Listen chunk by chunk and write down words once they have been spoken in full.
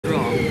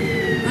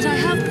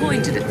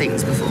shouted at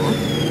things before.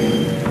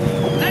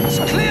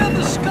 Let's clear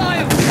the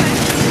sky of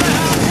planes and let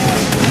our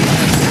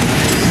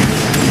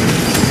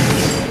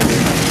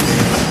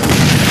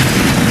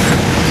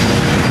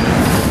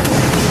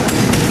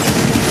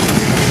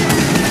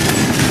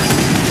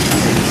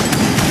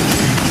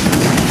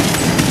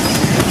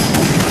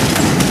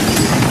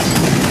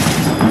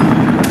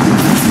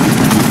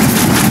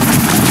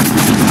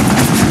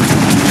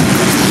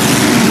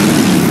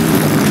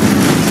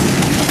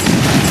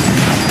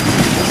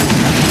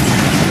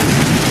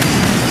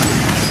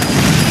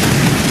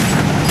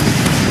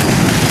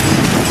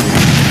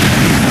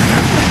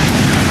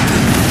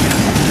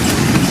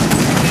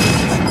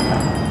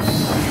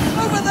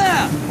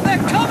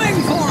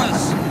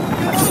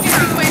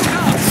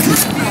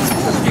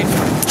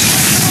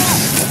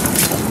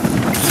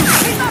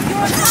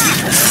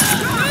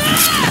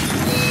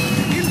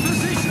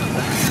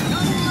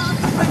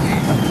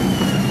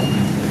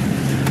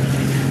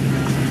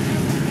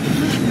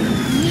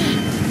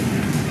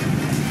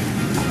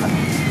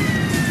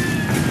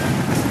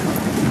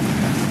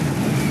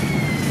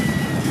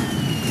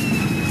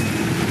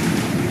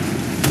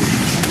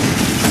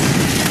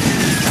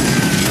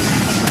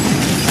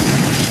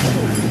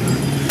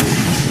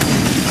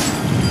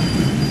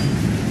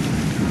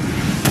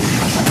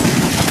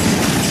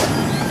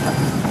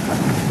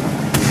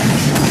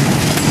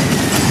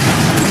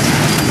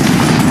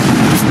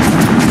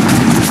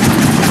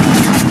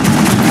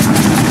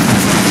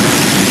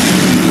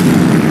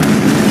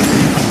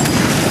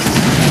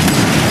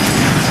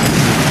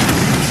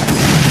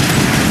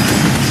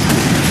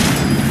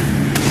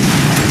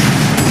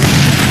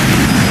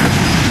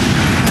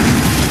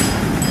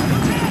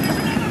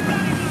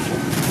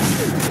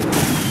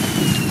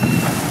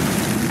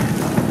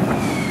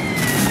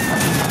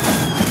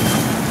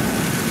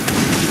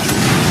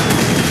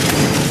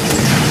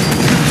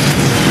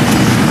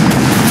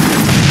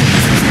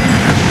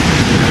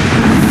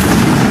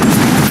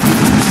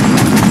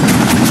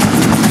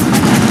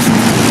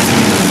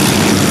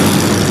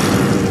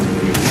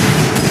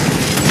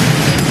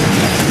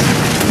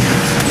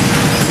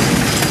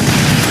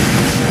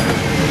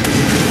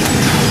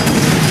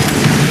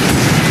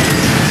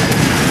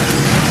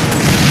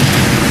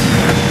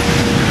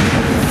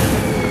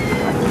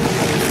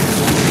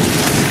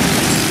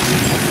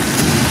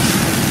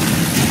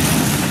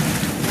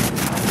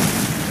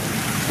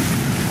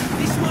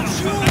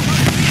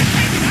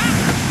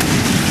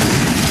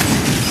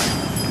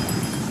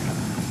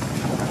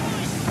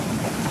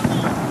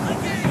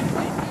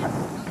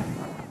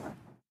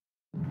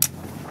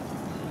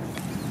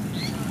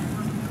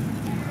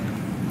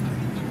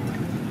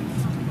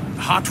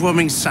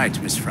Heartwarming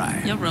sight, Miss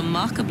Fry. Your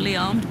remarkably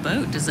armed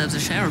boat deserves a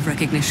share of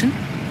recognition.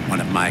 One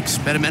of my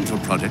experimental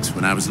projects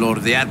when I was Lord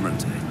of the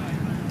Admiralty.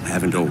 I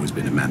haven't always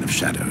been a man of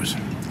shadows.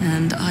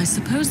 And I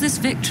suppose this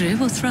victory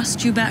will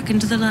thrust you back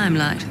into the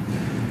limelight.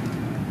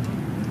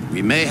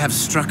 We may have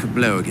struck a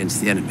blow against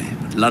the enemy,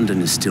 but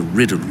London is still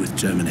riddled with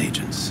German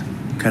agents.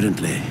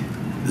 Currently,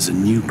 there's a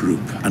new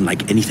group,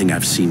 unlike anything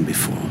I've seen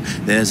before.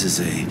 Theirs is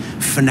a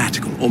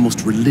fanatical,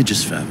 almost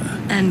religious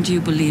fervor. And you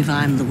believe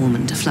I'm the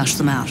woman to flush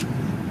them out?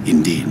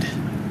 Indeed.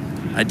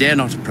 I dare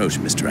not approach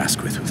Mr.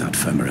 Asquith without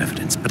firmer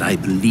evidence, but I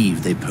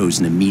believe they pose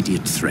an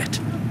immediate threat.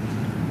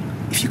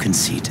 If you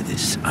concede to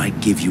this, I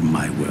give you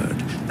my word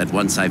that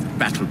once I've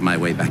battled my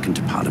way back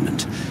into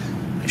Parliament,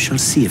 I shall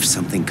see if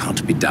something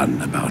can't be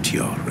done about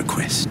your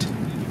request.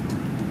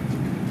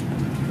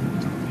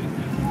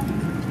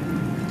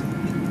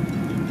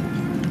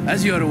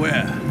 As you're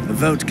aware, a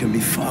vote can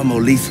be far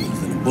more lethal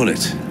than a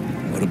bullet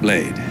or a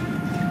blade.